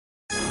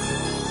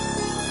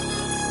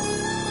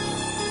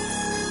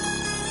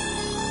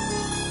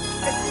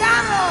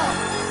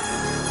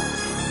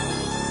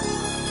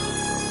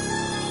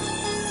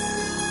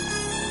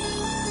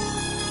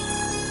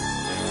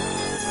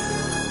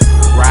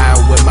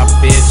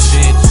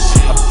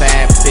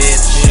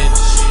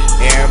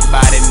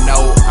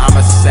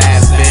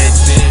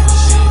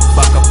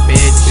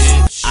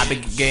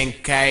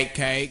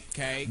cake.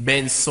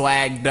 Been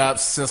swagged up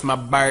since my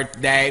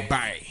birthday.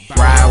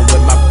 Ride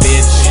with my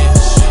bitch,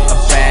 a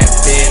bad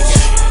bitch.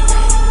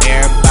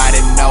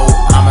 Everybody know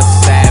I'm a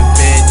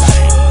savage.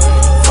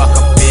 Fuck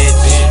a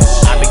bitch,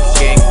 I been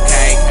getting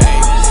cake.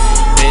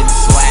 Been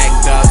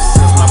swagged up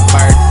since my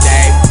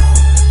birthday.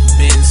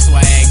 Been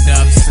swagged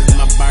up since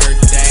my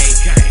birthday.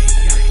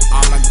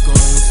 All my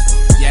goons,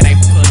 yeah, they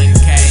pulling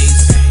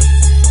K's.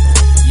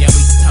 Yeah,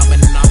 we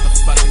coming off the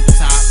fucking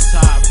top.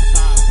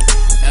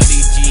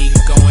 LDG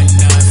going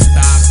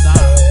non-stop.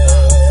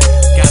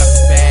 Got a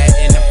bad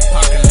in the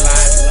parking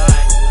lot.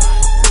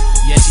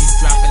 Yeah, she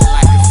dropping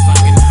like it's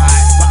fucking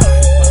hot.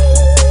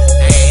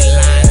 I ain't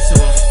lying to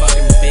a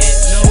fucking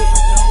bitch.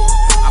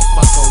 I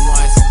fuck her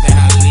once, then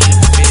I leave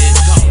a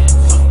bitch.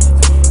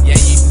 Yeah,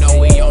 you know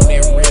we on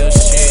that real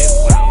shit.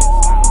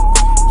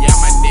 Yeah,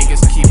 my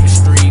niggas keep it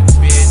street,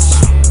 bitch.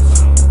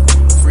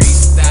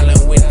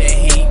 Freestyling with that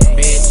heat,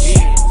 bitch.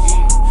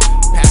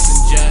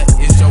 Passenger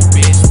is your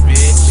bitch.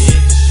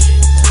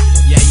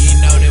 Yeah, you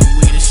know that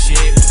we the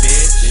shit,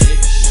 bitch.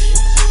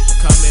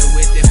 Coming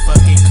with that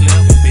fucking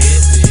clip,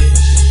 bitch.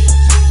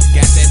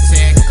 Got that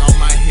tag on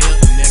my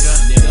hip, nigga.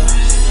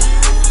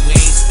 We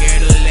ain't scared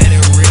to let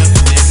it rip,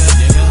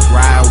 nigga.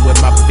 Ride with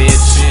my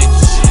bitch,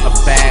 a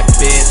bad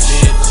bitch.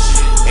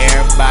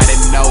 Everybody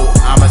know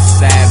I'm a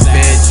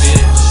savage.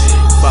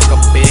 Fuck a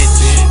bitch,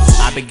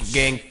 I been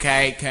getting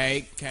cake.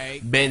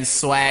 Been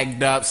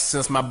swagged up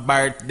since my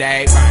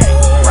birthday.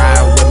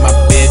 Ride with my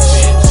bitch,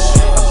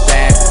 a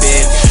bad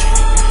bitch.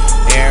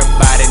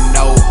 Everybody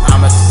know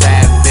I'm a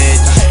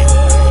savage.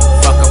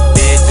 Fuck a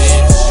bitch,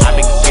 I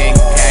been getting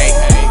cake.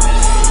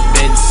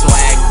 Been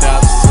swagged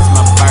up since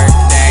my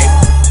birthday.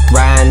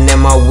 Riding in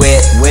my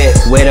whip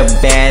with a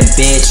bad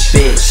bitch.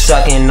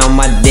 Sucking on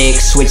my dick,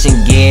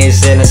 switching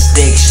gears in a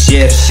stick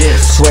shift.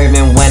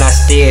 Swerving when I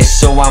steer,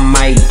 so I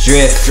might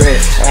drift.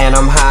 And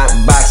I'm hot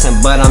boxing,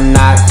 but I'm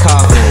not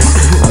coughing.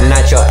 I'm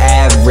not your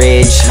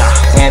average.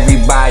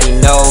 Everybody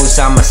knows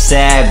I'm a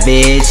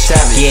savage.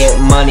 Get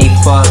money,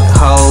 fuck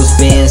hoes.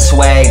 Been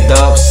swagged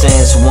up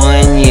since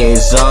 1 year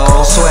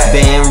old.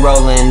 Been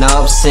rolling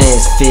up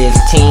since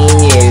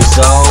 15 years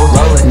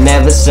old.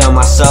 Never sell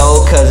my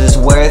soul, cause it's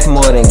worth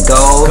more than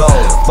gold.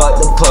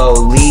 Fuck the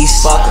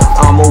police,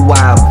 I'm a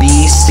wild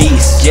beast.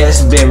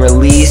 Just been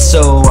released,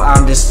 so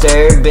I'm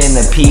disturbing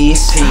the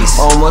peace.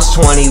 Almost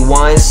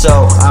 21,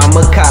 so I'm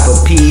a cop a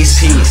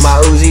piece. My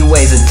Uzi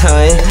weighs a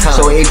ton,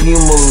 so if you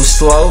move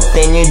slow,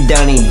 then you're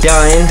done.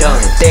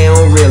 They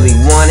don't really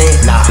want it,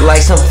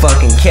 like some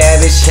fucking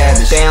cabbage.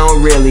 They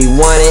don't really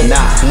want it,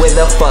 with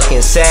a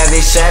fucking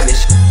savage.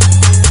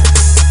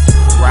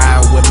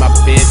 Ride with my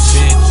bitch,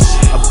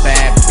 a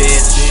bad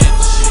bitch.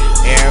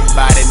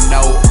 Everybody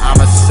know I'm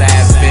a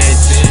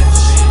savage.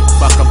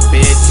 Fuck a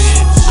bitch,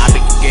 I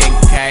been getting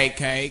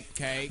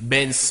cake.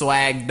 Been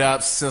swagged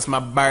up since my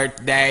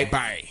birthday.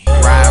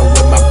 Ride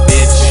with my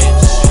bitch,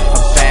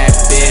 a bad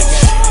bitch.